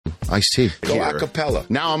Iced tea. Go a cappella.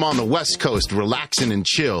 Now I'm on the West Coast, relaxing and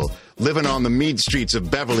chill, living on the mean streets of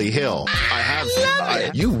Beverly Hill.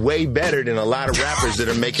 You way better than a lot of rappers that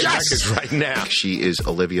are making records right now. She is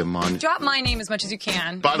Olivia Munn. Drop my name as much as you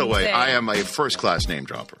can. By the way, I am a first-class name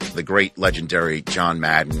dropper. The great, legendary John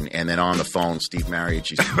Madden, and then on the phone, Steve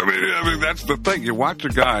Mariachi. I mean, that's the thing. You watch a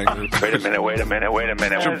guy. Wait a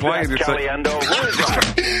minute. You're playing. It's Caliendo. Who is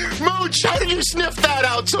that? Mooch, how did you sniff that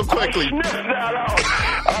out so quickly?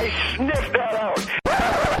 I sniffed that out.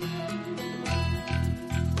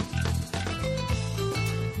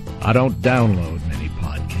 I don't download many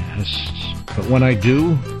podcasts, but when I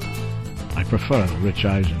do, I prefer the Rich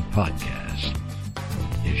Eisen podcast.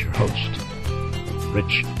 Here's your host,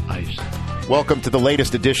 Rich Eisen. Welcome to the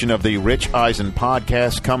latest edition of the Rich Eisen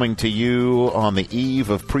podcast, coming to you on the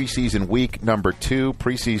eve of preseason week number 2,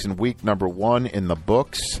 preseason week number 1 in the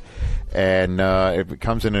books, and it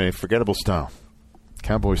comes in a forgettable style.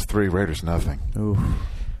 Cowboys 3, Raiders nothing. Ooh.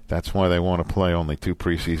 That's why they want to play only 2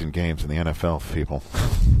 preseason games in the NFL, people.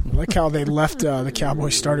 I like how they left the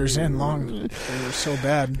Cowboys starters in long. They were so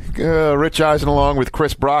bad. Rich Eisen along with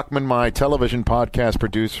Chris Brockman, my television podcast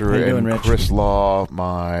producer, and Rich? Chris Law,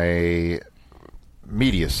 my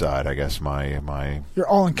media side, I guess, my You're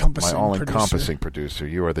all-encompassing all-encompassing producer.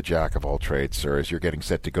 You are the jack of all trades, sir, as you're getting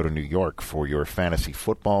set to go to New York for your fantasy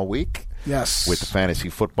football week. Yes. With the Fantasy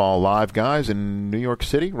Football Live guys in New York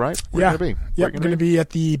City, right? Where yeah. you going to be? Yep, going to be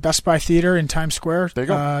at the Best Buy Theater in Times Square. There you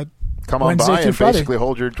go. Come on Wednesday by and Friday. basically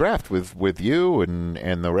hold your draft with you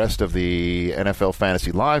and the rest of the NFL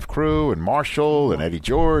Fantasy Live crew and Marshall and Eddie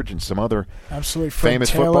George and some other absolutely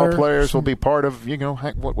famous Taylor, football players will be part of,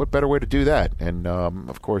 what better way to do that? And,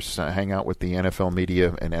 of course, hang out with the NFL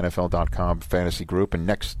Media and NFL.com fantasy group. And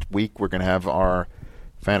next week we're going to have our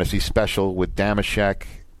fantasy special with Damashek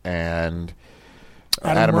and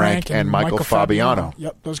Adam Rank and Michael Fabiano.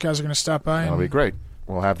 Yep, those guys are going to stop by. That'll be great.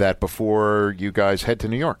 We'll have that before you guys head to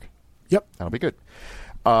New York. Yep. That'll be good.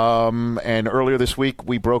 And earlier this week,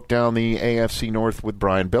 we broke down the AFC North with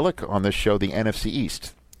Brian Billick on this show, the NFC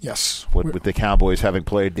East. Yes. With the Cowboys having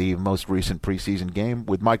played the most recent preseason game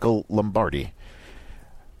with Michael Lombardi.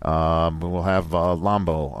 We'll have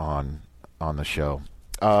Lombo on the show.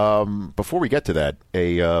 Before we get to that,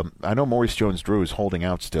 I know Maurice Jones-Drew is holding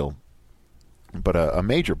out still, but a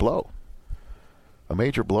major blow. A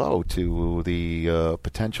major blow to the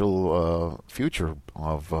potential future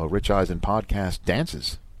of Rich Eisen podcast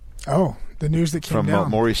dances. Oh, the news that came down.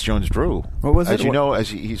 From Maurice Jones-Drew. What was it? As you know,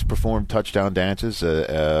 he's performed touchdown dances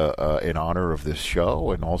in honor of this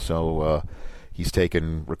show, and also he's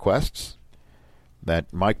taken requests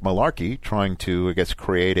that Mike Mularkey, trying to, I guess,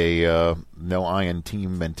 create a no iron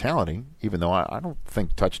team mentality, even though I don't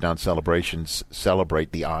think touchdown celebrations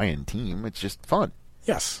celebrate the iron team. It's just fun.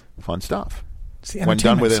 Yes. Fun stuff. When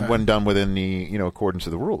done within the accordance to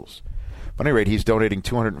the rules. But at any rate, he's donating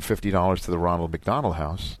 $250 to the Ronald McDonald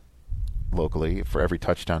House locally for every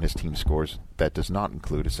touchdown his team scores. That does not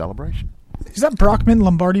include a celebration. Is that Brockman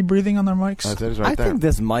Lombardi breathing on their mics? That is right there. I think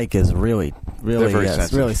this mic is really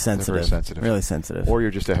sensitive. Really sensitive. Really sensitive. Or you're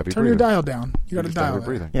just a heavy breather. Turn your dial down. You got to dial it.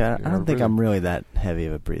 Breathing. Yeah, I don't think I'm really that heavy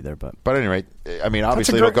of a breather, but at any rate, I mean,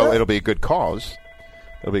 obviously it'll be a good cause.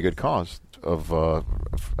 It'll be a good cause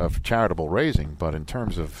of charitable raising, but in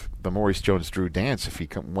terms of the Maurice Jones-Drew dance,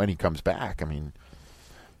 when he comes back, I mean,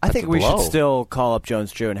 I think we should still call up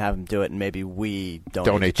Jones-Drew and have him do it, and maybe we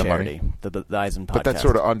donate to charity, the Eisen podcast. But that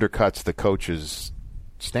sort of undercuts the coach's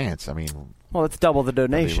stance. I mean, well, it's double the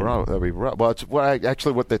donation. That'd be rough. Well,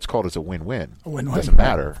 actually, what that's called is a win-win. A win-win. It doesn't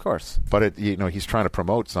matter, of course. But he's trying to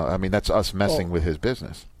promote. I mean, that's us messing with his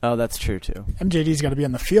business. Oh, that's true too. MJD's got to be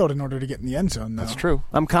on the field in order to get in the end zone, though. That's true.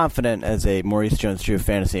 I'm confident as a Maurice Jones-Drew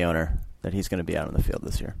fantasy owner that he's going to be out on the field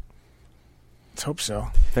this year. Let's hope so.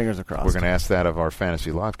 Fingers are crossed. We're going to ask that of our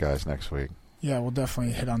Fantasy Live guys next week. Yeah, we'll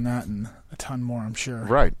definitely hit on that and a ton more, I'm sure.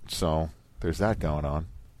 Right. So there's that going on.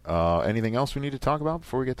 Anything else we need to talk about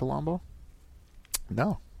before we get to Lombo?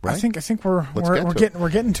 No. Right? I think we're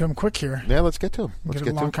getting to him quick here. Yeah, let's get to him. Let's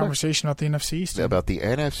get a long conversation about the NFC East. Yeah, about the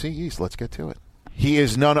NFC East. Let's get to it. He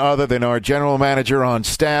is none other than our general manager on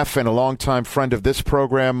staff and a longtime friend of this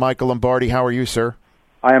program, Michael Lombardi. How are you, sir?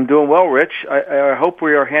 I am doing well, Rich. I hope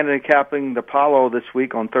we are handicapping the Apollo this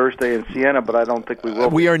week on Thursday in Siena, but I don't think we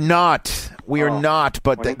will. We are not. We are not.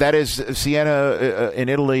 But that is Siena in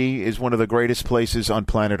Italy is one of the greatest places on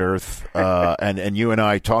planet Earth, and you and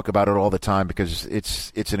I talk about it all the time because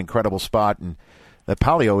it's an incredible spot. And the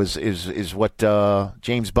Palio is what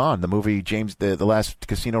James Bond, the movie the last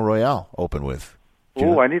Casino Royale, opened with.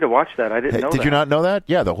 Oh, I need to watch that. I didn't know that. Did you not know that?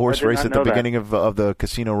 Yeah, the horse race at the beginning of the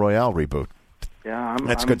Casino Royale reboot. Yeah,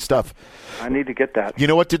 that's good stuff. I need to get that. You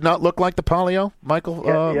know what did not look like the polio, Michael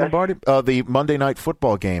Yes. Lombardi? The Monday night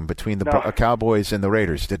football game between the Cowboys and the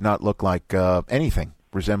Raiders did not look like anything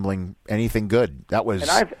resembling anything good. That was.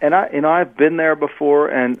 I've been there before,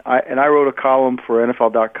 and I wrote a column for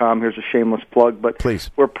NFL.com. Here's a shameless plug, but please,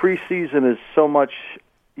 where preseason is so much,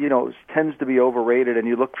 tends to be overrated, and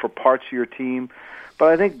you look for parts of your team. But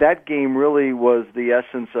I think that game really was the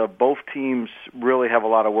essence of both teams really have a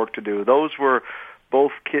lot of work to do. Those were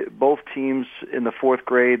both teams in the fourth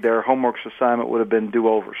grade. Their homework assignment would have been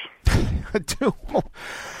do-overs.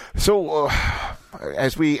 So,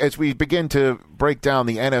 as we begin to break down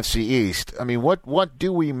the NFC East, I mean, what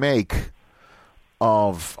do we make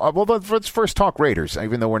of? Well, let's first talk Raiders,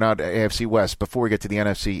 even though we're not AFC West. Before we get to the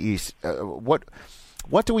NFC East, what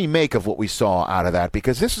do we make of what we saw out of that?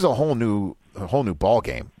 Because this is a whole new ball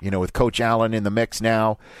game, with Coach Allen in the mix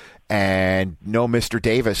now, and no Mr.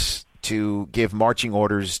 Davis to give marching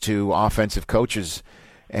orders to offensive coaches,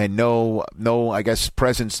 and no, I guess,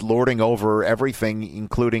 presence lording over everything,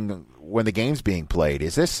 including when the game's being played.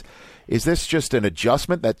 Is this just an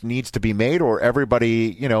adjustment that needs to be made, or everybody,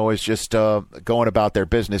 is just going about their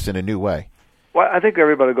business in a new way? Well, I think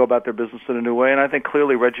everybody go about their business in a new way, and I think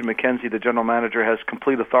clearly Reggie McKenzie, the general manager, has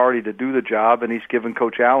complete authority to do the job, and he's given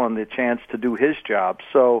Coach Allen the chance to do his job.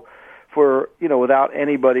 So, without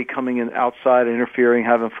anybody coming in outside, interfering,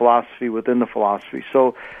 having philosophy within the philosophy.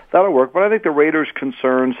 So that'll work. But I think the Raiders'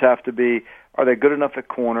 concerns have to be, are they good enough at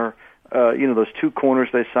corner? Those two corners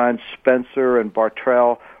they signed, Spencer and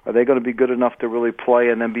Bartrell, are they going to be good enough to really play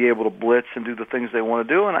and then be able to blitz and do the things they want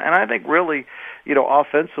to do? And I think really,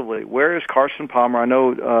 offensively, where is Carson Palmer? I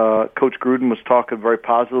know Coach Gruden was talking very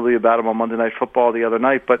positively about him on Monday Night Football the other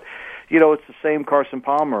night, but it's the same Carson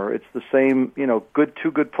Palmer. It's the same,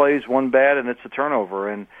 two good plays, one bad, and it's a turnover.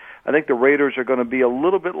 And I think the Raiders are going to be a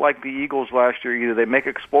little bit like the Eagles last year. Either they make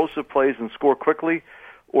explosive plays and score quickly,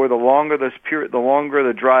 or the longer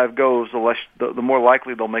the drive goes, the more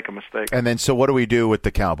likely they'll make a mistake. And then, so what do we do with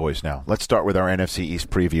the Cowboys now? Let's start with our NFC East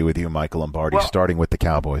preview with you, Michael Lombardi, starting with the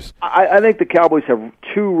Cowboys. I think the Cowboys have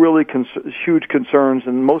two really huge concerns,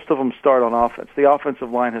 and most of them start on offense. The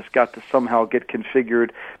offensive line has got to somehow get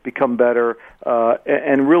configured, become better,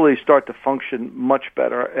 and really start to function much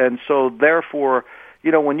better. And so, therefore,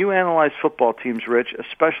 when you analyze football teams, Rich,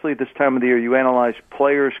 especially this time of the year, you analyze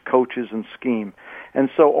players, coaches, and scheme. And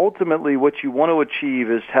so ultimately what you want to achieve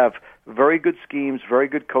is have very good schemes, very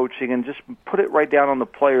good coaching, and just put it right down on the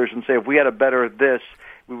players and say, if we had a better this,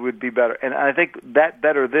 we would be better. And I think that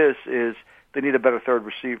better this is they need a better third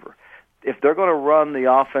receiver. If they're going to run the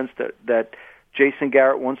offense that Jason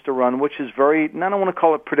Garrett wants to run, which is very, I don't want to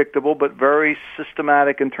call it predictable, but very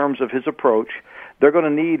systematic in terms of his approach, they're going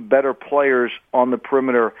to need better players on the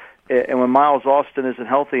perimeter. And when Miles Austin isn't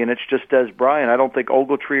healthy and it's just Des Bryant, I don't think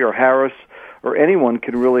Ogletree or Harris or anyone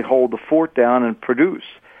can really hold the fort down and produce.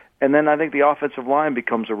 And then I think the offensive line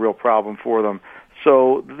becomes a real problem for them.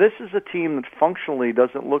 So this is a team that functionally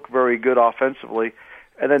doesn't look very good offensively.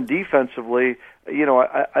 And then defensively,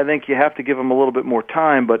 I think you have to give them a little bit more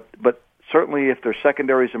time, but certainly if their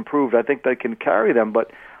secondary is improved, I think they can carry them.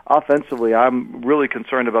 But offensively, I'm really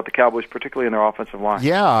concerned about the Cowboys, particularly in their offensive line.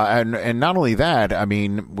 Yeah, and not only that, I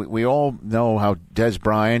mean, we all know how Des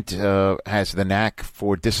Bryant has the knack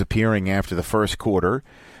for disappearing after the first quarter,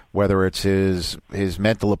 whether it's his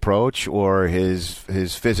mental approach or his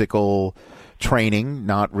physical training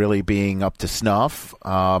not really being up to snuff.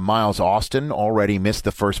 Miles Austin already missed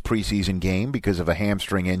the first preseason game because of a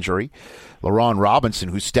hamstring injury. LaRon Robinson,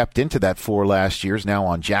 who stepped into that for last year, is now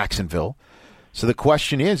on Jacksonville. So the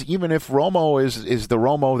question is, even if Romo is the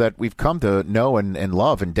Romo that we've come to know and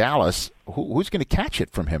love in Dallas, who's going to catch it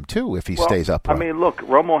from him, too, if he stays upright? I mean, look,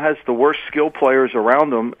 Romo has the worst skill players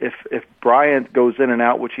around him. If Bryant goes in and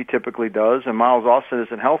out, which he typically does, and Miles Austin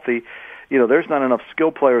isn't healthy, there's not enough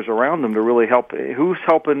skill players around them to really help. Who's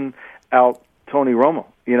helping out Tony Romo?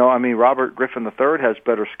 Robert Griffin III has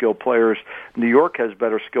better skill players. New York has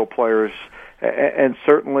better skill players. And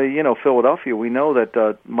certainly, Philadelphia, we know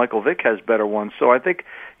that Michael Vick has better ones. So I think,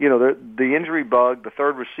 the injury bug, the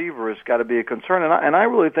third receiver, has got to be a concern. And I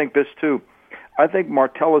really think this, too. I think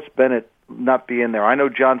Martellus Bennett not being there. I know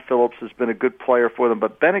John Phillips has been a good player for them,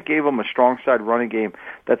 but Bennett gave them a strong side running game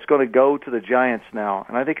that's going to go to the Giants now.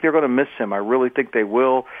 And I think they're going to miss him. I really think they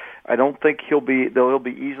will. I don't think he'll be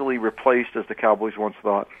easily replaced as the Cowboys once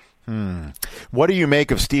thought. What do you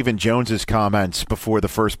make of Stephen Jones's comments before the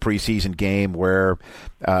first preseason game where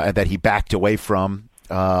that he backed away from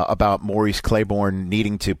about Maurice Claiborne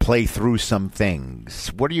needing to play through some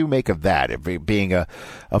things? What do you make of that, being a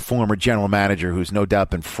former general manager who's no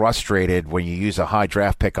doubt been frustrated when you use a high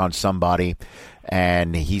draft pick on somebody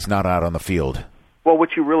and he's not out on the field. Well,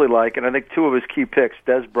 what you really like, and I think two of his key picks,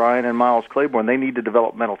 Des Bryant and Miles Claiborne, they need to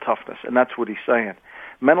develop mental toughness, and that's what he's saying.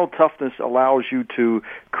 Mental toughness allows you to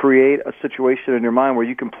create a situation in your mind where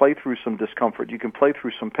you can play through some discomfort, you can play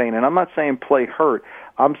through some pain. And I'm not saying play hurt.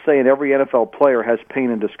 I'm saying every NFL player has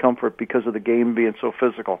pain and discomfort because of the game being so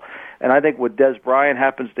physical. And I think what Des Bryant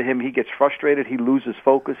happens to him, he gets frustrated, he loses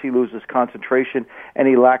focus, he loses concentration, and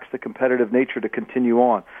he lacks the competitive nature to continue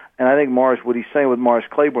on. And I think what he's saying with Miles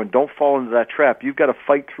Claiborne, don't fall into that trap. You've got to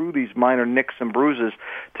fight through these minor nicks and bruises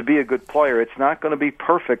to be a good player. It's not going to be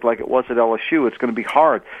perfect like it was at LSU. It's going to be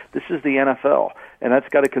hard. This is the NFL, and that's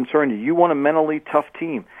got to concern you. You want a mentally tough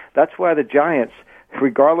team. That's why the Giants,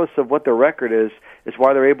 regardless of what their record is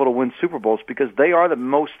why they're able to win Super Bowls, because they are the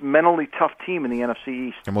most mentally tough team in the NFC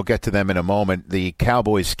East. And we'll get to them in a moment. The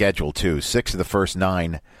Cowboys' schedule, too, 6 of the first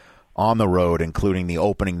 9 on the road, including the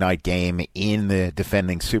opening night game in the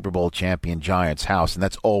defending Super Bowl champion Giants' house, and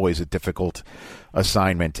that's always a difficult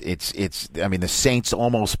assignment. I mean, the Saints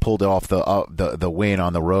almost pulled off the win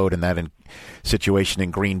on the road in that situation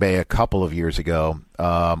in Green Bay a couple of years ago,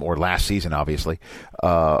 or last season, obviously.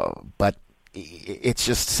 But it's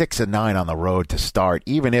just 6 and 9 on the road to start.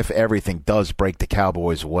 Even if everything does break the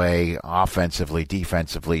Cowboys' way, offensively,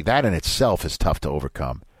 defensively, that in itself is tough to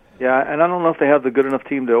overcome. Yeah, and I don't know if they have the good enough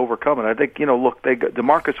team to overcome it. I think, look,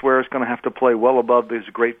 DeMarcus Ware is going to have to play well above his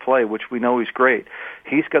great play, which we know he's great.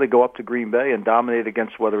 He's got to go up to Green Bay and dominate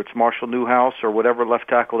against whether it's Marshall Newhouse or whatever left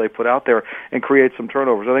tackle they put out there and create some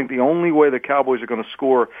turnovers. I think the only way the Cowboys are going to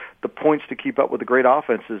score the points to keep up with the great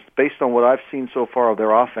offenses, based on what I've seen so far of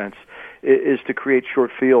their offense, is to create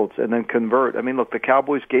short fields and then convert. I mean, look, the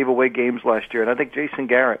Cowboys gave away games last year, and I think Jason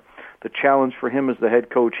Garrett, the challenge for him as the head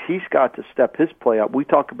coach, he's got to step his play up. We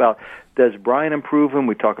talk about Des Bryant improving.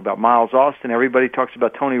 We talk about Miles Austin. Everybody talks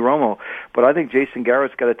about Tony Romo. But I think Jason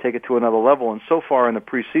Garrett's got to take it to another level. And so far in the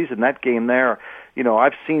preseason, that game there,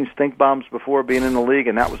 I've seen stink bombs before being in the league,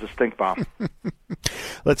 and that was a stink bomb.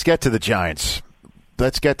 Let's get to the Giants.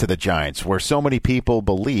 Where so many people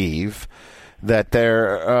believe that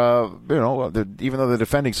they're, even though they're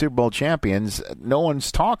defending Super Bowl champions, no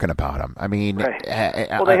one's talking about them. I mean, right.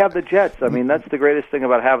 Well, they have the Jets. I mean, that's the greatest thing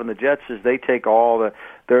about having the Jets is they take all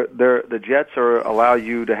the Jets allow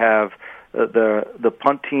you to have the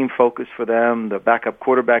punt team focus for them, the backup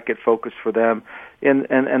quarterback get focused for them, and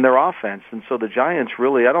their offense. And so the Giants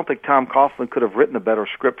really, I don't think Tom Coughlin could have written a better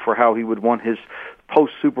script for how he would want his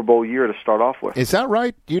post-Super Bowl year to start off with. Is that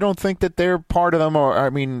right? You don't think that they're part of them, or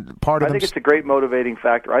part of them? I think it's a great motivating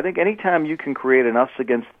factor. I think anytime you can create an us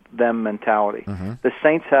against them mentality, the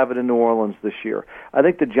Saints have it in New Orleans this year. I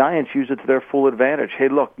think the Giants use it to their full advantage. Hey,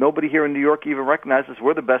 look, nobody here in New York even recognizes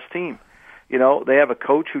we're the best team. They have a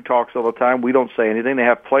coach who talks all the time. We don't say anything. They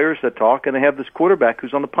have players that talk, and they have this quarterback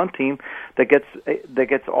who's on the punt team that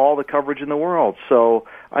gets all the coverage in the world. So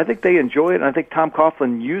I think they enjoy it, and I think Tom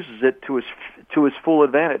Coughlin uses it to his full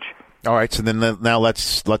advantage. All right, so then now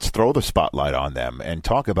let's throw the spotlight on them and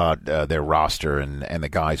talk about their roster and the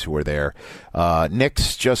guys who are there.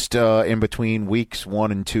 Nick's just in between weeks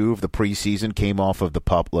 1 and 2 of the preseason, came off of the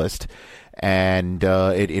PUP list, and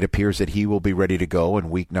it appears that he will be ready to go in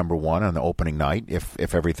week number 1 on the opening night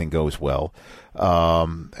if everything goes well.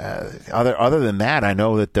 Other than that, I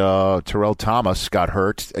know that Terrell Thomas got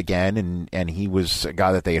hurt again, and he was a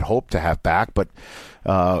guy that they had hoped to have back, but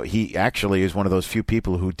he actually is one of those few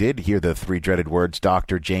people who did hear the 3 dreaded words,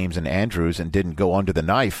 Dr. James and Andrews, and didn't go under the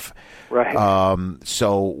knife. Right.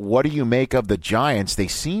 So what do you make of the Giants? They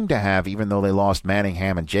seem to have, even though they lost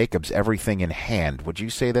Manningham and Jacobs, everything in hand. Would you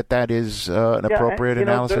say that is an appropriate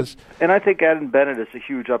analysis? And I think Adam Bennett is a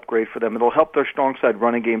huge upgrade for them. It'll help their strong side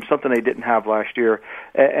running game, something they didn't have last year.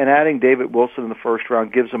 And adding David Wilson in the first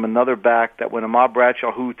round gives them another back that when Ahmad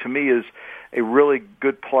Bradshaw, who to me is a really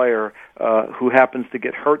good player who happens to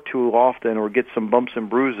get hurt too often or get some bumps and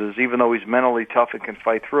bruises, even though he's mentally tough and can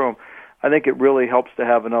fight through them, I think it really helps to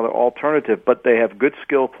have another alternative. But they have good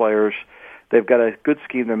skill players. They've got a good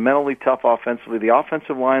scheme. They're mentally tough offensively. The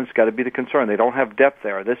offensive line's got to be the concern. They don't have depth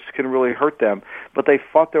there. This can really hurt them. But they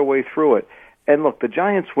fought their way through it. And look, the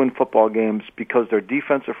Giants win football games because their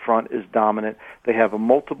defensive front is dominant. They have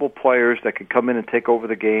multiple players that can come in and take over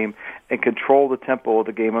the game and control the tempo of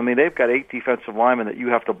the game. I mean, they've got 8 defensive linemen that you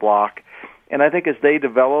have to block. And I think as they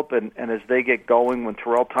develop and as they get going, when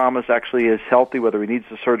Terrell Thomas actually is healthy, whether he needs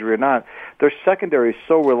the surgery or not, their secondary is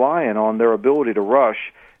so reliant on their ability to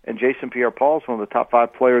rush and Jason Pierre-Paul is one of the top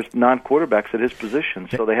 5 players, non-quarterbacks at his position.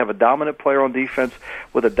 So they have a dominant player on defense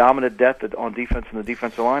with a dominant depth on defense in the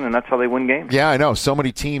defensive line, and that's how they win games. Yeah, I know. So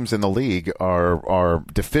many teams in the league are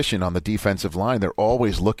deficient on the defensive line. They're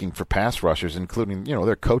always looking for pass rushers, including,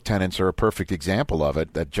 their co-tenants are a perfect example of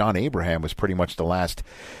it. That John Abraham was pretty much the last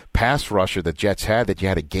pass rusher the Jets had that you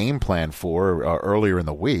had a game plan for earlier in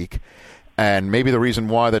the week. And maybe the reason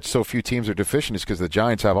why that so few teams are deficient is because the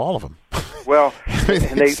Giants have all of them. Well,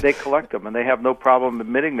 and they collect them, and they have no problem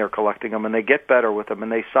admitting they're collecting them, and they get better with them,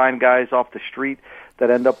 and they sign guys off the street that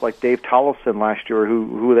end up like Dave Tollefson last year,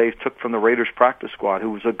 who they took from the Raiders practice squad, who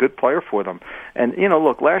was a good player for them. And,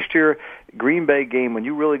 look, last year, Green Bay game, when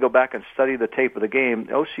you really go back and study the tape of the game,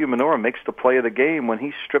 Osi Umenyiora makes the play of the game when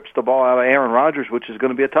he strips the ball out of Aaron Rodgers, which is going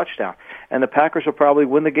to be a touchdown. And the Packers will probably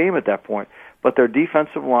win the game at that point. But their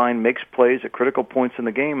defensive line makes plays at critical points in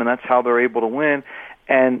the game, and that's how they're able to win.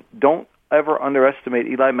 And don't ever underestimate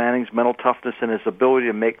Eli Manning's mental toughness and his ability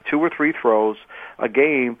to make 2 or 3 throws a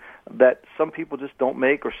game that some people just don't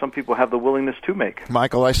make, or some people have the willingness to make.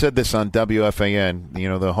 Michael, I said this on WFAN,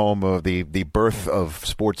 the home of the birth of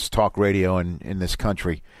sports talk radio in this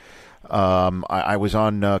country. I was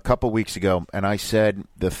on a couple weeks ago, and I said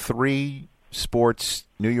the 3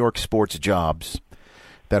 New York sports jobs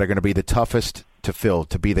that are going to be the toughest to fill,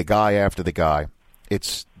 to be the guy after the guy.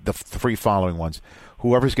 It's the 3 following ones.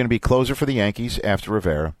 Whoever's going to be closer for the Yankees after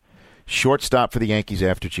Rivera, shortstop for the Yankees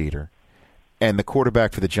after Jeter, and the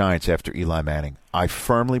quarterback for the Giants after Eli Manning. I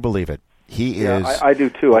firmly believe it. He is. I do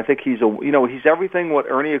too. I think he's he's everything what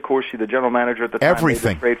Ernie Accorsi, the general manager at the time, made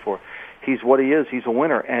the trade for. He's what he is. He's a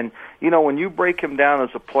winner. And, when you break him down as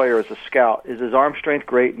a player, as a scout, is his arm strength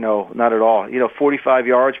great? No, not at all. 45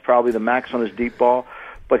 yards, probably the max on his deep ball.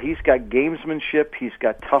 But he's got gamesmanship, he's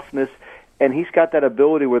got toughness, and he's got that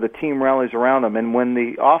ability where the team rallies around him. And when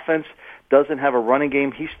the offense doesn't have a running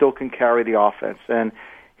game, he still can carry the offense. And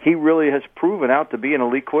he really has proven out to be an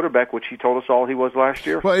elite quarterback, which he told us all he was last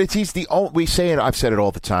year. Well, he's the only. We say it. I've said it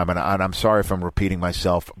all the time, and I'm sorry if I'm repeating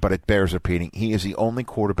myself, but it bears repeating. He is the only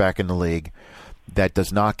quarterback in the league that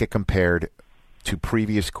does not get compared to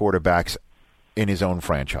previous quarterbacks in his own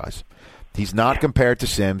franchise. He's not compared to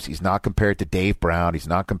Sims. He's not compared to Dave Brown. He's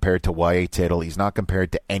not compared to Y.A. Tittle. He's not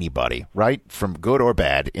compared to anybody, right, from good or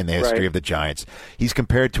bad in the history of the Giants. He's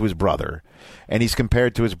compared to his brother. And he's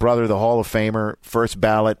compared to his brother, the Hall of Famer, first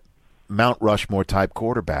ballot, Mount Rushmore type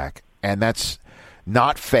quarterback. And that's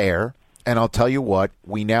not fair. And I'll tell you what,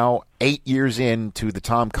 we now, 8 years into the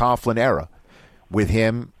Tom Coughlin era, with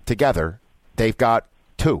him together, they've got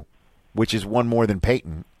 2. Which is 1 more than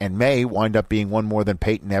Peyton, and may wind up being 1 more than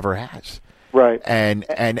Peyton ever has. Right. And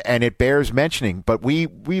it bears mentioning. But we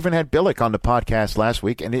even had Billick on the podcast last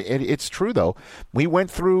week, and it's true, though. We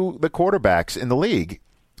went through the quarterbacks in the league.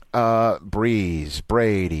 Breeze,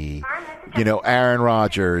 Brady, Aaron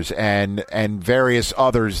Rodgers, and various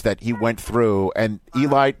others that he went through, and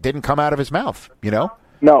Eli didn't come out of his mouth,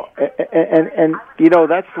 No, and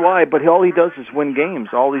that's why. But all he does is win games.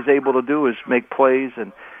 All he's able to do is make plays,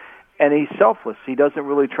 and he's selfless. He doesn't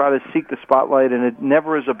really try to seek the spotlight, and it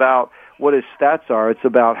never is about what his stats are. It's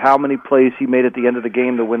about how many plays he made at the end of the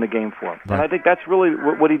game to win the game for him. Right. And I think that's really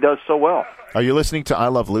what he does so well. Are you listening to I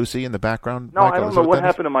Love Lucy in the background, No, Michael? I don't know what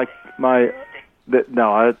happened to my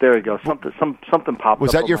no, there you go. Something popped up.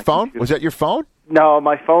 Was that your phone? Computer. Was that your phone? No,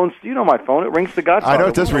 my phone's. My phone. It rings the Godfather. I know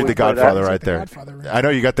it does read the Godfather right there. I know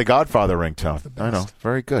you got the Godfather ringtone. I know.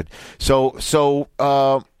 Very good. So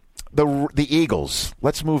the Eagles.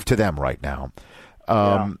 Let's move to them right now,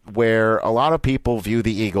 where a lot of people view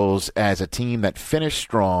the Eagles as a team that finished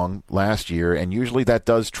strong last year, and usually that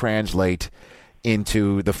does translate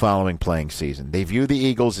into the following playing season. They view the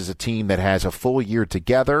Eagles as a team that has a full year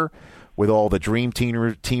together with all the dream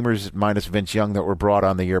teamers minus Vince Young that were brought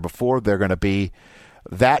on the year before. They're going to be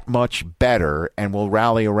that much better and will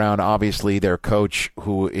rally around, obviously, their coach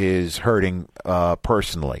who is hurting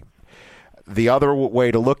personally. The other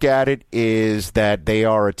way to look at it is that they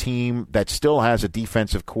are a team that still has a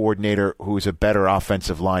defensive coordinator who's a better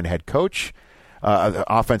offensive line coach,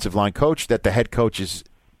 that the head coach is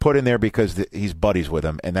put in there because he's buddies with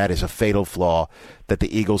him, and that is a fatal flaw that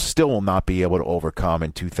the Eagles still will not be able to overcome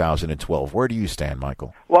in 2012. Where do you stand,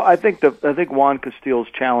 Michael? Well, I think Juan Castillo's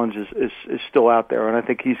challenge is still out there, and I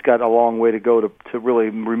think he's got a long way to go to really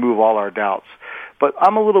remove all our doubts. But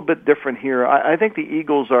I'm a little bit different here. I think the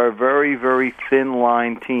Eagles are a very, very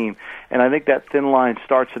thin-line team, and I think that thin line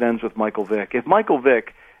starts and ends with Michael Vick. If Michael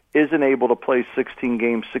Vick isn't able to play 16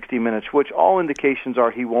 games, 60 minutes, which all indications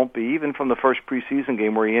are he won't be, even from the first preseason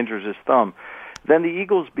game where he injures his thumb, then the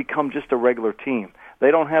Eagles become just a regular team.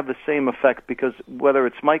 They don't have the same effect because whether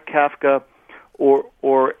it's Mike Kafka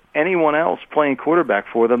or anyone else playing quarterback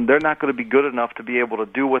for them, they're not going to be good enough to be able to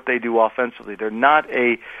do what they do offensively. They're not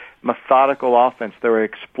a methodical offense. They're an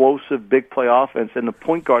explosive, big play offense, and the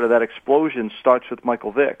point guard of that explosion starts with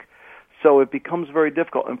Michael Vick. So it becomes very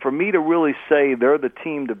difficult. And for me to really say they're the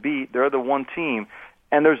team to beat, they're the one team,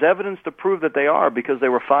 and there's evidence to prove that they are because they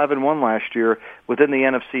were 5-1 last year within the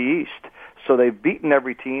NFC East. So they've beaten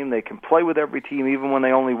every team. They can play with every team even when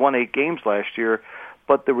they only won 8 games last year.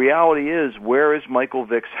 But the reality is, where is Michael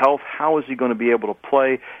Vick's health? How is he going to be able to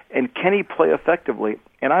play? And can he play effectively?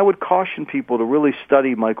 And I would caution people to really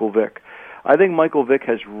study Michael Vick. I think Michael Vick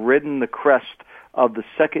has ridden the crest of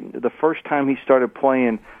the first time he started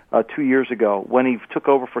playing 2 years ago when he took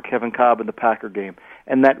over for Kevin Kolb in the Packer game.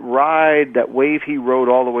 And that ride, that wave he rode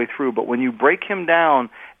all the way through. But when you break him down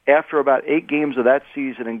after about 8 games of that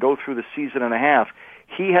season and go through the season and a half,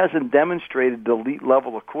 he hasn't demonstrated the elite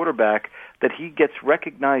level of quarterback that he gets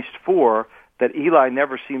recognized for that Eli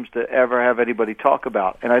never seems to ever have anybody talk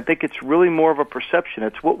about. And I think it's really more of a perception.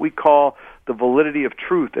 It's what we call the validity of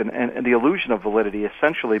truth and the illusion of validity,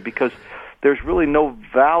 essentially, because there's really no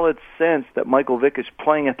valid sense that Michael Vick is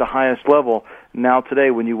playing at the highest level now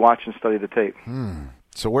today when you watch and study the tape.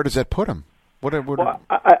 So where does that put him?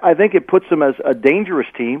 I think it puts them as a dangerous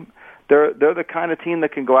team. They're the kind of team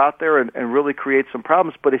that can go out there and really create some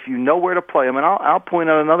problems. But if you know where to play them, and I'll point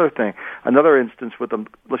out another instance with them.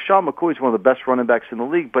 LaShawn McCoy is one of the best running backs in the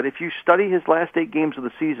league. But if you study his last 8 games of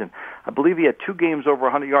the season, I believe he had 2 games over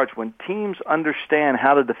 100 yards. When teams understand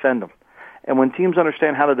how to defend him, and when teams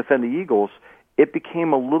understand how to defend the Eagles, it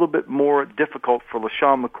became a little bit more difficult for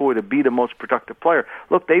LaShawn McCoy to be the most productive player.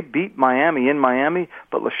 Look, they beat Miami in Miami,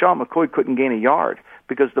 but LaShawn McCoy couldn't gain a yard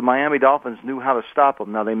because the Miami Dolphins knew how to stop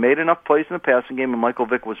him. Now, they made enough plays in the passing game, and Michael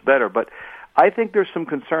Vick was better. But I think there's some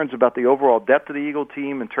concerns about the overall depth of the Eagle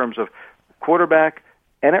team in terms of quarterback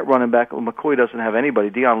and at running back. Well, McCoy doesn't have anybody.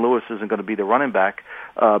 Deion Lewis isn't going to be the running back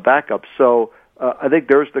backup. So I think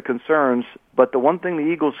there's the concerns. But the one thing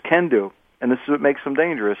the Eagles can do, and this is what makes them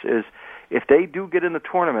dangerous, is if they do get in the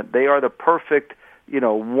tournament, they are the perfect,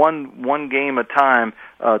 one game at a time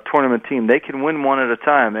tournament team. They can win one at a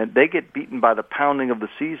time, and they get beaten by the pounding of the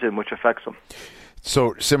season, which affects them.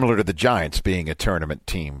 So similar to the Giants being a tournament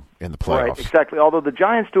team in the playoffs. Right, exactly. Although the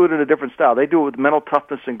Giants do it in a different style. They do it with mental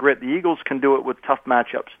toughness and grit. The Eagles can do it with tough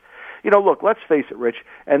matchups. Look, let's face it, Rich,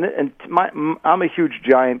 I'm a huge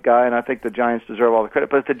Giant guy, and I think the Giants deserve all the credit.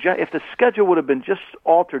 But if the schedule would have been just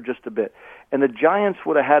altered just a bit, and the Giants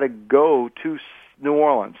would have had to go to New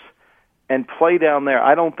Orleans and play down there,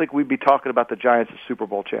 I don't think we'd be talking about the Giants as Super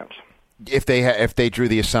Bowl champs. If they drew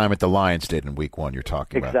the assignment the Lions did in Week 1, you're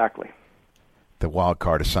talking about. Exactly. The wild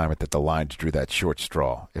card assignment that the Lions drew that short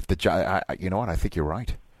straw. If the you know what? I think you're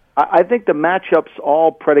right. I think the matchups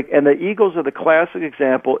all predicate, and the Eagles are the classic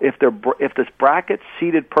example. If this bracket's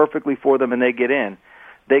seated perfectly for them and they get in,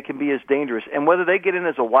 they can be as dangerous. And whether they get in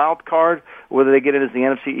as a wild card, or whether they get in as the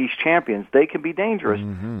NFC East champions, they can be dangerous.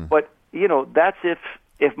 Mm-hmm. But that's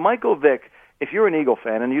if Michael Vick, if you're an Eagle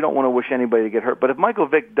fan and you don't want to wish anybody to get hurt, but if Michael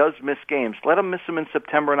Vick does miss games, let him miss them in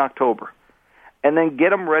September and October. And then get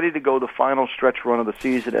them ready to go the final stretch run of the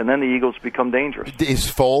season, and then the Eagles become dangerous. Is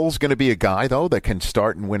Foles going to be a guy, though, that can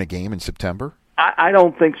start and win a game in September? I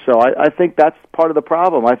don't think so. I think that's part of the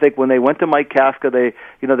problem. I think when they went to Mike Kafka,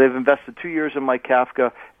 they've invested 2 years in Mike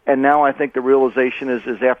Kafka, and now I think the realization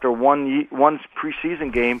is after one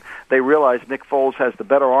preseason game, they realize Nick Foles has the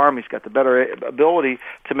better arm. He's got the better ability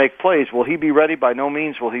to make plays. Will he be ready? By no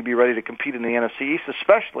means will he be ready to compete in the NFC East,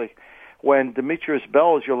 especially when Demetrius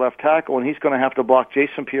Bell is your left tackle, and he's going to have to block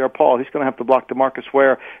Jason Pierre-Paul, he's going to have to block DeMarcus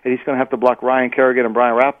Ware, and he's going to have to block Ryan Kerrigan and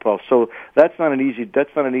Brian Rappaport. So that's not an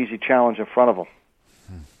easy challenge in front of him.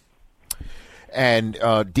 And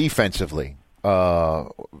defensively,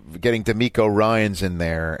 getting D'Amico Ryans in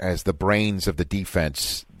there as the brains of the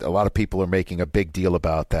defense, a lot of people are making a big deal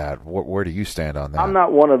about that. Where do you stand on that? I'm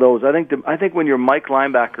not one of those. I think when your Mike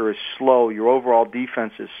linebacker is slow, your overall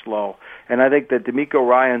defense is slow. And I think that D'Amico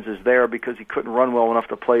Ryans is there because he couldn't run well enough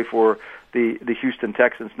to play for the Houston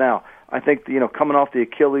Texans. Now, I think coming off the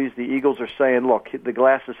Achilles, the Eagles are saying, look, the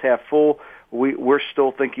glass is half full. We're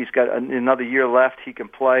still think he's got another year left. He can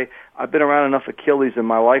play. I've been around enough Achilles in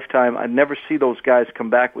my lifetime. I never see those guys come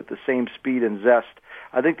back with the same speed and zest.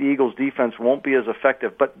 I think the Eagles' defense won't be as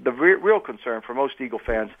effective. But the real concern for most Eagle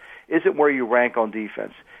fans isn't where you rank on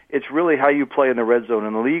defense. It's really how you play in the red zone.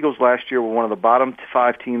 And the Eagles last year were one of the bottom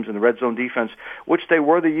 5 teams in the red zone defense, which they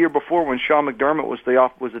were the year before when Sean McDermott was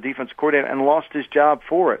the defense coordinator and lost his job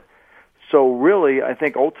for it. So really, I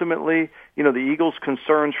think ultimately, the Eagles'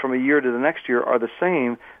 concerns from a year to the next year are the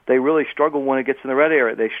same. They really struggle when it gets in the red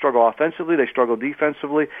area. They struggle offensively, they struggle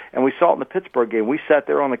defensively, and we saw it in the Pittsburgh game. We sat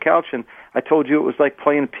there on the couch, and I told you it was like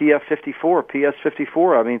playing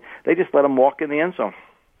PS54. I mean, they just let them walk in the end zone.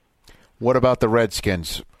 What about the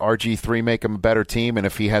Redskins? RG3 make them a better team, and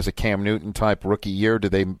if he has a Cam Newton-type rookie year, do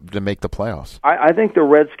they make the playoffs? I think the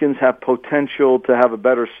Redskins have potential to have a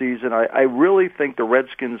better season. I really think the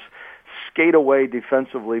Redskins skate away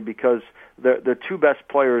defensively because the two best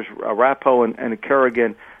players, Rappo and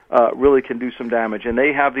Kerrigan, really can do some damage, and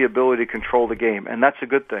they have the ability to control the game, and that's a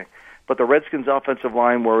good thing. But the Redskins' offensive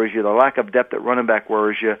line worries you. The lack of depth at running back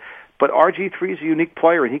worries you. But RG3 is a unique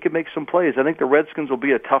player, and he can make some plays. I think the Redskins will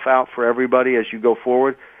be a tough out for everybody as you go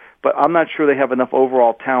forward, but I'm not sure they have enough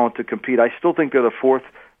overall talent to compete. I still think they're the fourth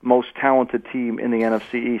most talented team in the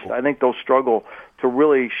NFC East. I think they'll struggle to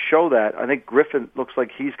really show that. I think Griffin looks like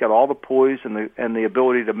he's got all the poise and the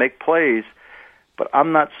ability to make plays, but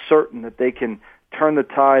I'm not certain that they can turn the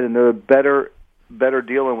tide, and they're better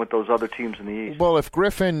dealing with those other tems in the East. Well, if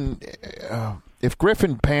Griffin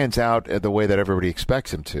pans out the way that everybody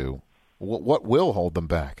expects him to, what will hold them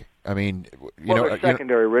back? I mean, they're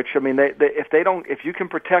secondary, Rich. I mean, if you can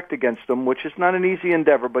protect against them, which is not an easy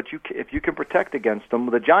endeavor, but if you can protect against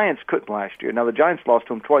them, the Giants couldn't last year. Now the Giants lost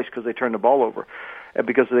to them twice because they turned the ball over,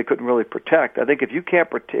 because they couldn't really protect. I think if you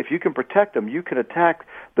can protect them, you can attack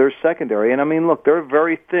their secondary. And I mean, look, they're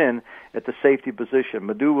very thin at the safety position.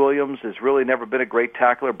 Madu Williams has really never been a great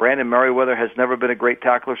tackler. Brandon Merriweather has never been a great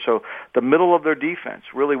tackler. So the middle of their defense,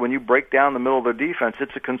 really, when you break down the middle of their defense,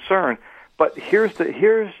 it's a concern. But here's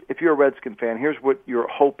if you're a Redskin fan, here's what your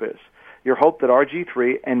hope is. Your hope that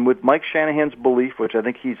RG3, and with Mike Shanahan's belief, which I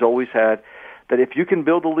think he's always had, that if you can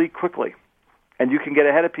build a league quickly, and you can get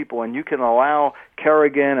ahead of people, and you can allow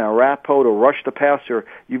Kerrigan and Rappo to rush the passer,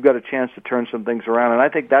 you've got a chance to turn some things around. And I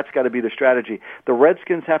think that's got to be the strategy. The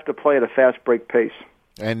Redskins have to play at a fast break pace.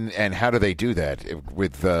 And how do they do that?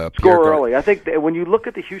 With score early. I think that when you look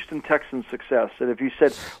at the Houston Texans' success, and if you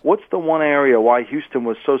said, what's the one area why Houston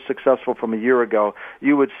was so successful from a year ago,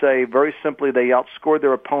 you would say very simply they outscored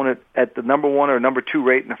their opponent at the number 1 or number 2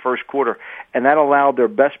 rate in the first quarter, and that allowed their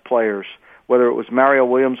best players, whether it was Mario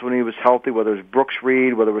Williams when he was healthy, whether it was Brooks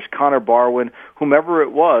Reed, whether it was Connor Barwin, whomever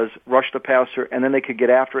it was, rush the passer, and then they could get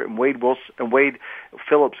after it, and Wade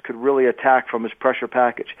Phillips could really attack from his pressure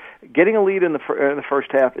package. Getting a lead in the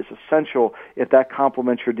first half is essential if that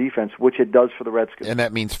complements your defense, which it does for the Redskins. And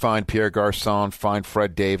that means find Pierre Garçon, find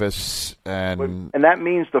Fred Davis. And that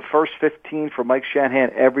means the first 15 for Mike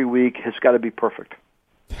Shanahan every week has got to be perfect.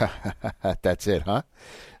 That's it, huh?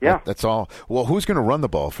 Yeah. That's all. Well, who's going to run the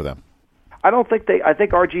ball for them? I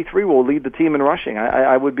think RG3 will lead the team in rushing.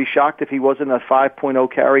 I would be shocked if he wasn't a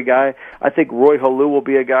 5.0 carry guy. I think Roy Halou will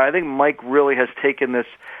be a guy. I think Mike really has taken this.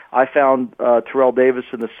 I found Terrell Davis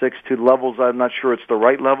in the 6'2" levels. I'm not sure it's the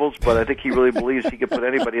right levels, but I think he really believes he could put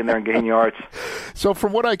anybody in there and gain yards. So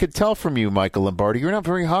from what I could tell from you, Michael Lombardi, you're not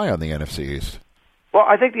very high on the NFC East. Well,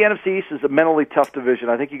 I think the NFC East is a mentally tough division.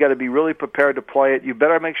 I think you got to be really prepared to play it. You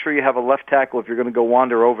better make sure you have a left tackle if you're going to go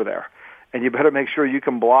wander over there, and you better make sure you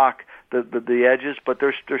can block the edges. But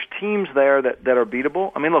there's teams there that are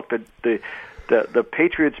beatable. I mean, look, the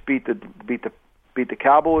Patriots beat the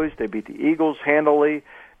Cowboys. They beat the Eagles handily,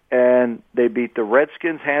 and they beat the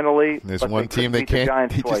Redskins handily. There's one team they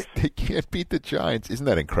can't. They can't beat the Giants. Isn't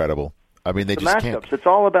that incredible? I mean, they just matchups. can't. It's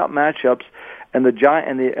all about matchups, and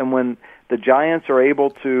when the Giants are able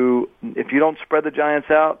to, if you don't spread the Giants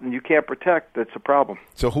out and you can't protect, that's a problem.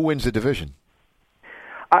 So who wins the division?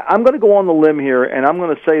 I'm going to go on the limb here, and I'm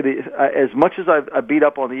going to say as much as I beat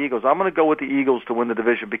up on the Eagles, I'm going to go with the Eagles to win the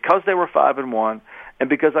division because they were 5-1, and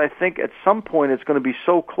because I think at some point it's going to be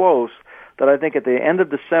so close that I think at the end of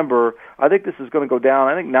December, I think this is going to go down.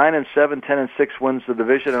 I think 9-7, 10-6 wins the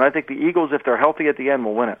division, and I think the Eagles, if they're healthy at the end,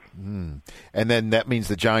 will win it. And then that means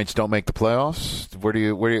the Giants don't make the playoffs. Where do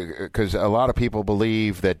you? Because a lot of people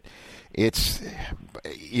believe that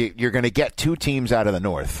you're going to get 2 teams out of the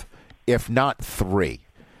North, if not 3.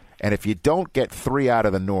 And if you don't get 3 out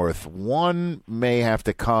of the North, 1 may have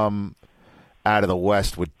to come out of the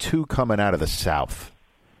West with 2 coming out of the South.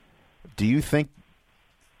 Do you think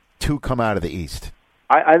 2 come out of the East?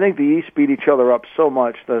 I think the East beat each other up so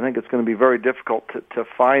much that I think it's going to be very difficult to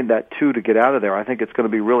find that 2 to get out of there. I think it's going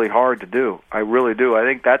to be really hard to do. I really do. I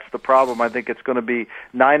think that's the problem. I think it's going to be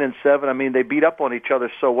 9-7. I mean, they beat up on each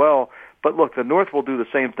other so well. But look, the North will do the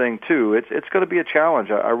same thing too. It's going to be a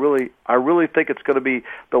challenge. I really think it's going to be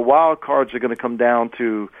the wild cards are going to come down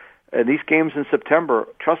to these games in September.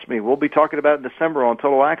 Trust me, we'll be talking about in December on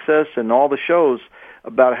Total Access and all the shows.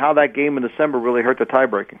 about how that game in December really hurt the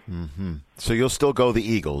tiebreaking. Mm-hmm. So you'll still go the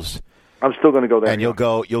Eagles. I'm still going to go there. And you'll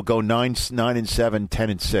go 9-7,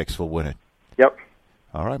 10-6. We'll win it. Yep.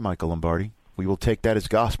 All right, Michael Lombardi. We will take that as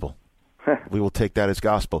gospel. We will take that as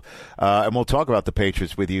gospel. And we'll talk about the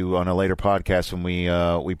Patriots with you on a later podcast when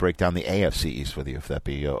we break down the AFC East with you, if that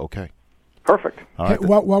be okay. Perfect. All right. Hey,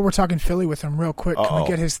 while we're talking Philly with him real quick, can we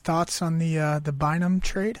get his thoughts on the Bynum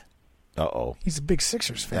trade? Uh-oh. He's a big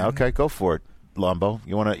Sixers fan. Yeah, okay, go for it, Lombo.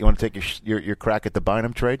 You want to take your crack at the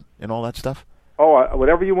Bynum trade and all that stuff? Oh,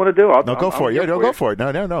 whatever you want to do. Go for it. Yeah, go for it.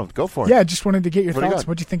 No, go for it. Yeah, I just wanted to get your thoughts.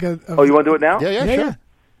 What do you think of Oh, you want to do it now? Yeah, sure. Yeah.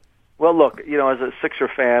 Well, look, as a Sixer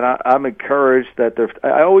fan, I'm encouraged that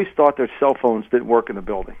I always thought their cell phones didn't work in the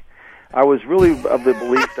building. I was really of the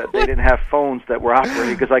belief that they didn't have phones that were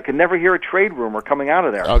operating because I could never hear a trade rumor coming out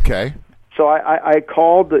of there. Okay. So I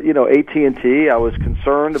called, AT&T. I was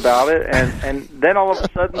concerned about it, and then all of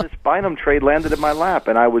a sudden this Bynum trade landed in my lap,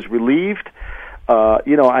 and I was relieved.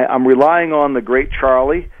 I'm relying on the great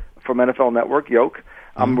Charlie from NFL Network, Yoke.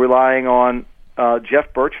 I'm relying on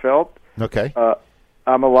Jeff Birchfeld. Okay.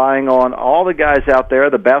 I'm relying on all the guys out there,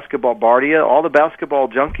 the basketball Bardia, all the basketball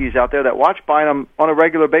junkies out there that watch Bynum on a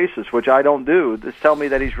regular basis, which I don't do. Just tell me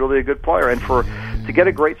that he's really a good player. And to get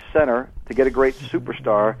a great center, to get a great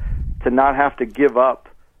superstar, to not have to give up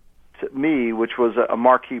to me, which was a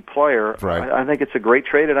marquee player, right. I think it's a great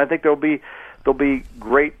trade, and I think there'll be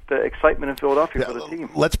great excitement in Philadelphia for the team.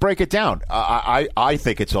 Let's break it down. I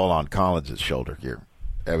think it's all on Collins' shoulder here.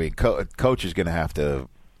 I mean, coach is going to have to.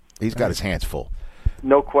 He's got his hands full.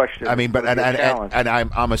 No question. I mean, but and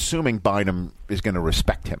I'm assuming Bynum is going to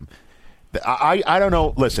respect him. I don't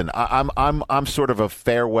know. Listen, I'm sort of a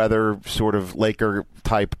fair weather sort of Laker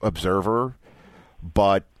type observer,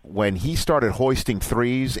 but when he started hoisting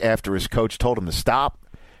threes after his coach told him to stop,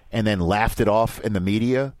 and then laughed it off in the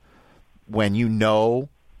media, when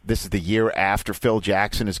this is the year after Phil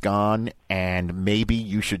Jackson is gone, and maybe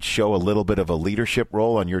you should show a little bit of a leadership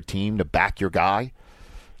role on your team to back your guy.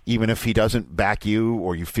 Even if he doesn't back you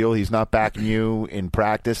or you feel he's not backing you in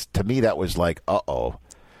practice, to me that was like, uh-oh,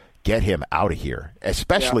 get him out of here,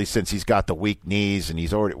 especially since he's got the weak knees and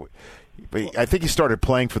he's already – I think he started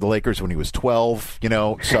playing for the Lakers when he was 12,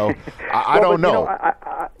 so I don't know.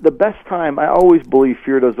 The best time – I always believe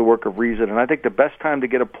fear does the work of reason, and I think the best time to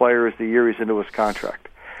get a player is the year he's into his contract.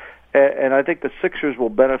 And I think the Sixers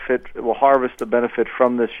will harvest the benefit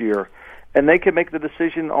from this year. And they can make the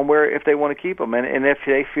decision on if they want to keep him, and if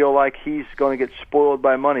they feel like he's going to get spoiled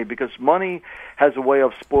by money, because money has a way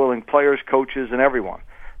of spoiling players, coaches, and everyone.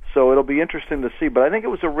 So it'll be interesting to see. But I think it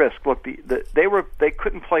was a risk. Look, they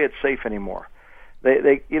couldn't play it safe anymore.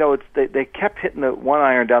 They kept hitting the one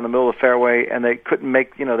iron down the middle of the fairway, and they couldn't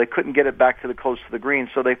get it back close to the green.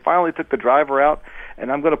 So they finally took the driver out,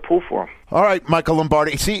 and I'm going to pull for him. All right, Michael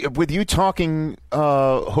Lombardi. See, with you talking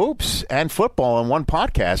hoops and football on one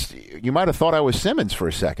podcast, you might have thought I was Simmons for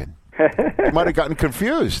a second. You might have gotten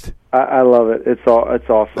confused. I love it. It's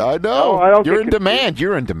awesome. I know. You're in demand.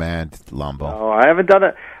 You're in demand, Lombo. No, I haven't done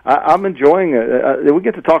it. I'm enjoying it. We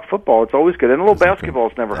get to talk football. It's always good. And a little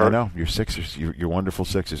basketball's never hurt. I know. You're Sixers. You're wonderful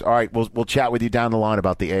Sixers. All right, we'll chat with you down the line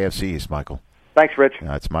about the AFC East, Michael. Thanks, Rich.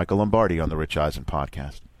 It's Michael Lombardi on the Rich Eisen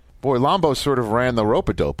podcast. Boy, Lombo sort of ran the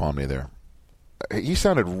rope-a-dope on me there. He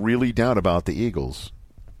sounded really down about the Eagles.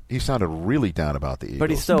 But he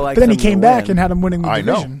still likes. But then he came back and had him winning the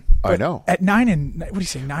division. I know. At 9 and what do you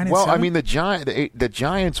say? 9 and 7. Well, I mean the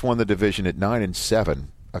Giants won the division at 9 and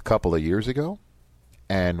 7 a couple of years ago,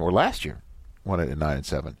 or last year, won it at 9 and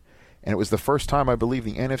 7, and it was the first time I believe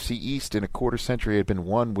the NFC East in a quarter century had been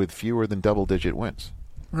won with fewer than double-digit wins.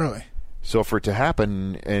 Really? So for it to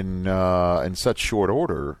happen in such short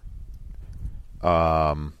order,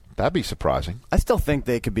 that'd be surprising. I still think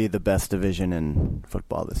they could be the best division in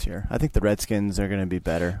football this year. I think the Redskins are going to be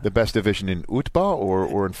better. The best division in Utbah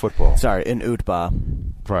or in football? Sorry, in Utbah.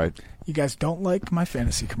 Right. You guys don't like my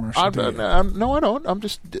fantasy commercial, do you? No, I don't. I'm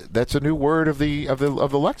just that's a new word of the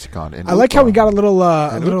lexicon. I like how we got a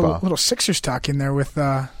little Sixers talk in there with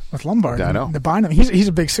Lombardi. I know. The Bynum. He's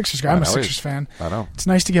a big Sixers guy. I'm a Sixers fan. I know. It's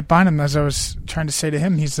nice to get Bynum. As I was trying to say to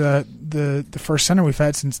him, he's the first center we've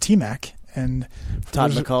had since T-Mac. And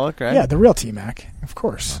Todd McCulloch, right? Yeah, the real T-Mac, of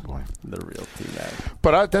course. Oh, boy. The real T-Mac.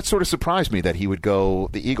 But that sort of surprised me that he would go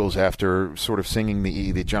the Eagles after sort of singing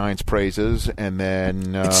the Giants' praises, and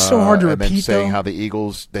then it's so hard to repeat, then saying though. how the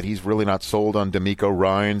Eagles, that he's really not sold on D'Amico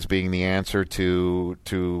Ryans being the answer to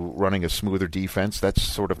running a smoother defense. That's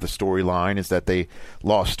sort of the storyline, is that they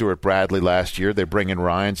lost Stuart Bradley last year. They bring in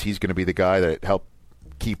Ryans. He's going to be the guy that helped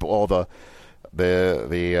keep all the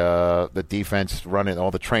the defense running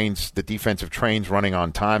all the trains, the defensive trains running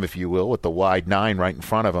on time, if you will, with the wide 9 right in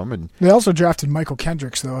front of them. And they also drafted Michael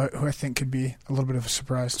Kendricks, though, who I think could be a little bit of a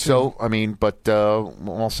surprise too. So I mean, but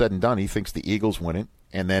all said and done, he thinks the Eagles win it,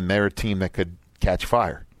 and then they're a team that could catch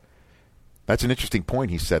fire. That's an interesting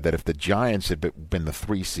point. He said that if the Giants had been the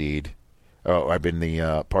 3 seed, I've been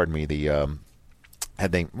the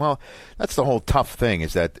had they, well, that's the whole tough thing,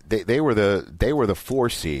 is that they were the 4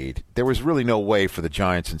 seed. There was really no way for the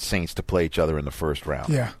Giants and Saints to play each other in the first round.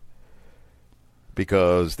 Yeah.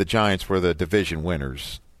 Because the Giants were the division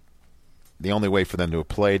winners. The only way for them to have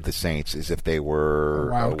played the Saints is if they were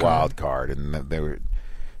a wild card, and they were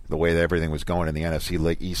the way that everything was going in the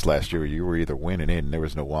NFC East last year. You were either winning in, and there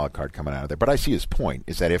was no wild card coming out of there. But I see his point,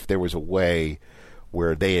 is that if there was a way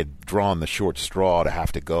where they had drawn the short straw to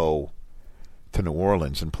have to go to New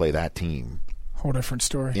Orleans and play that team, whole different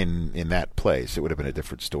story. In that place, it would have been a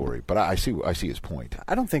different story. But I see his point.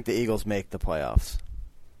 I don't think the Eagles make the playoffs.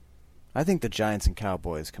 I think the Giants and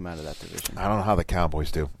Cowboys come out of that division. I don't know how the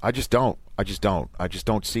Cowboys do. I just don't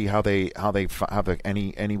see how they have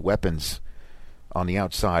any weapons on the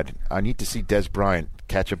outside. I need to see Des Bryant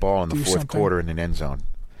catch a ball in the fourth quarter in an end zone.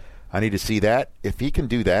 I need to see that. If he can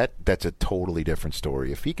do that, that's a totally different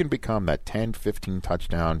story. If he can become that 10, 15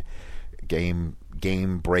 touchdown game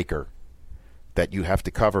breaker that you have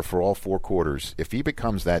to cover for all 4 quarters, if he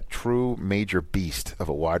becomes that true major beast of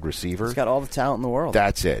a wide receiver, he's got all the talent in the world.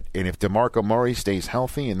 That's it. And if DeMarco Murray stays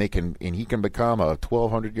healthy and he can become a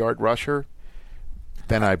 1,200-yard rusher,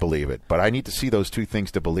 then I believe it. But I need to see those 2 things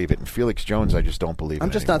to believe it. And Felix Jones, I just don't believe it.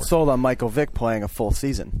 I'm just anymore. not sold on Michael Vick playing a full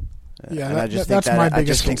season. Yeah, that's my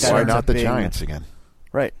biggest concern. Why not the Giants again?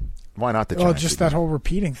 Right. Why not the Giants? Well, just that whole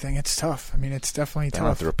repeating thing. It's tough. I mean, it's definitely tough. They don't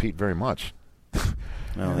have to repeat very much.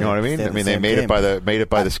 No, you know what I mean? They made it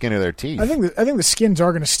by the skin of their teeth. I think the Skins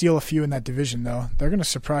are going to steal a few in that division, though. They're going to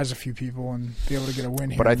surprise a few people and be able to get a win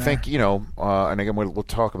here. But I think and again we'll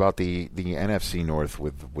talk about the NFC North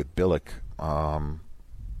with Billick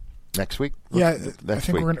next week. Yeah, I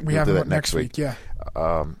think we have it next week. Yeah.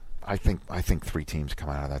 I think 3 teams come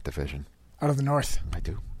out of that division. Out of the North. I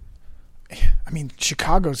do. I mean,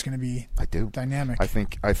 Chicago's going to be dynamic. I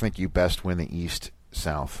think you best win the East,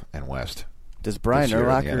 South, and West. Does Brian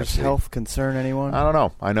Urlacher's health concern anyone? I don't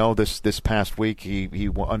know. I know this past week he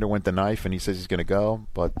underwent the knife and he says he's going to go,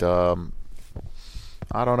 but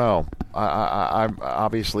I don't know. I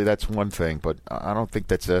obviously that's one thing, but I don't think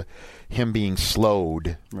that's him being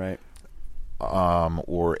slowed. Right.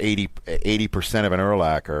 Or 80% of an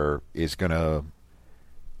Urlacher is gonna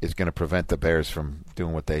prevent the Bears from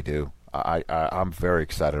doing what they do. I'm very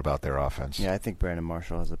excited about their offense. Yeah, I think Brandon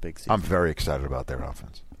Marshall has a big season. I'm very excited about their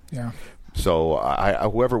offense. Yeah. So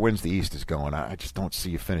whoever wins the East is going. I just don't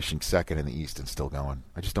see you finishing second in the East and still going.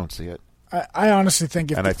 I just don't see it. I honestly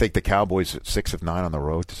think I think the Cowboys 6 of 9 on the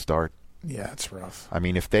road to start. Yeah, it's rough. I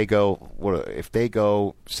mean, if they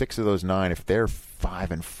go 6 of those 9, if they're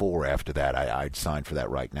 5-4 after that, I'd sign for that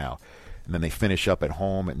right now. And then they finish up at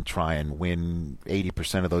home and try and win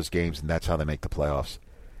 80% of those games, and that's how they make the playoffs.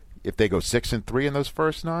 If they go 6-3 in those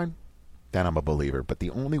first 9, then I'm a believer. But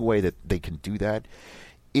the only way that they can do that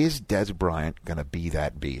is Des Bryant going to be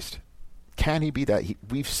that beast. Can he be that?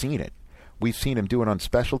 We've seen it. We've seen him do it on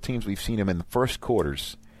special teams. We've seen him in the first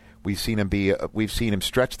quarters. We've seen him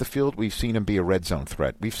stretch the field. We've seen him be a red zone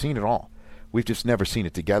threat. We've seen it all. We've just never seen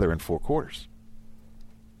it together in 4 quarters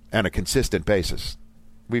on a consistent basis.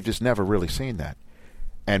 We've just never really seen that.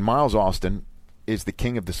 And Miles Austin is the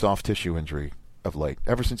king of the soft tissue injury of late,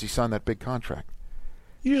 ever since he signed that big contract.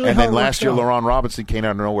 And then last year, Laurent Robinson came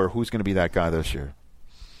out of nowhere. Who's going to be that guy this year?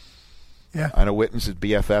 Yeah. I know Witten's his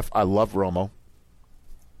BFF. I love Romo.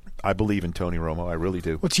 I believe in Tony Romo. I really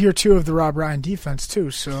do. Well, it's year 2 of the Rob Ryan defense,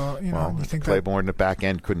 too. So, you think Claiborne in the back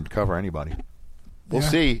end couldn't cover anybody. We'll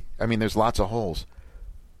see. I mean, there's lots of holes.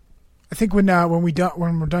 I think when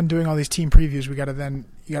we're done doing all these team previews,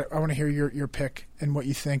 I want to hear your pick and what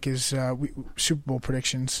you think is Super Bowl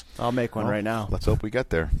predictions. I'll make one right now. Let's hope we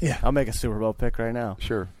get there. Yeah, I'll make a Super Bowl pick right now.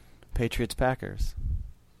 Sure. Patriots, Packers.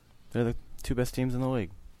 They're the 2 best teams in the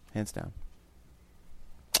league, hands down.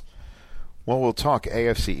 Well, we'll talk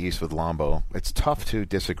AFC East with Lombo. It's tough to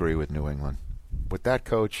disagree with New England. With that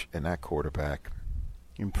coach and that quarterback.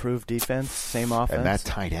 Improved defense, same offense. And that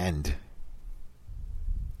tight end.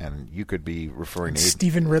 And you could be referring to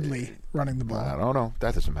Stephen Ridley running the ball. I don't know.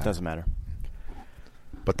 That doesn't matter. Doesn't matter.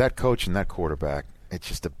 But that coach and that quarterback, it's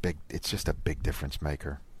just a big difference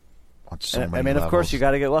maker on so many levels. Of course, you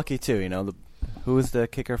got to get lucky too. Who was the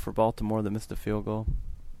kicker for Baltimore that missed the field goal?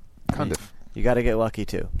 Cundiff. You got to get lucky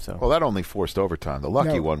too. So well, that only forced overtime. The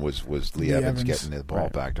lucky one was Lee Evans getting the ball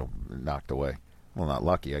right. back to knocked away. Well, not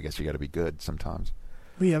lucky. I guess you got to be good sometimes.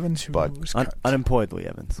 Lee Evans, who was cut. Unemployed Lee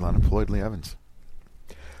Evans. Unemployed Lee Evans.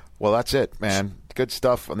 Well, that's it, man. Good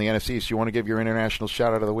stuff on the NFC East. You want to give your international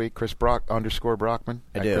shout out of the week, Chris _Brockman?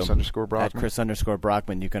 I do. Chris _Brockman. At Chris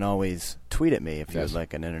 _Brockman. You can always tweet at me if you'd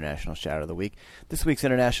like an international shout out of the week. This week's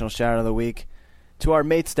international shout out of the week to our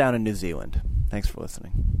mates down in New Zealand. Thanks for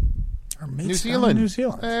listening. Our mates down in New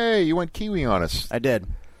Zealand. Hey, you went Kiwi on us. I did.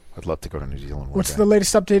 I'd love to go to New Zealand one What's day. the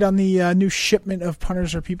latest update on the new shipment of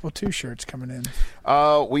Punters Are People 2 shirts coming in?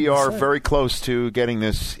 We are very close to getting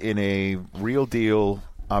this in a real deal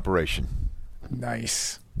operation.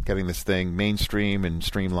 Nice. Getting this thing mainstream and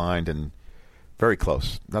streamlined and very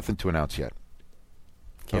close. Nothing to announce yet.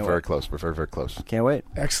 We're very close. We're very, very close. Can't wait.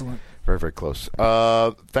 Excellent. Very, very close.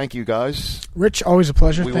 Thank you, guys. Rich, always a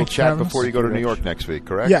pleasure. We will chat before you go to New York next week,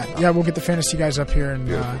 correct? Yeah, we'll get the fantasy guys up here and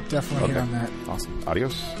definitely hit on that. Awesome.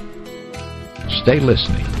 Adios. Stay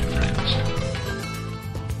listening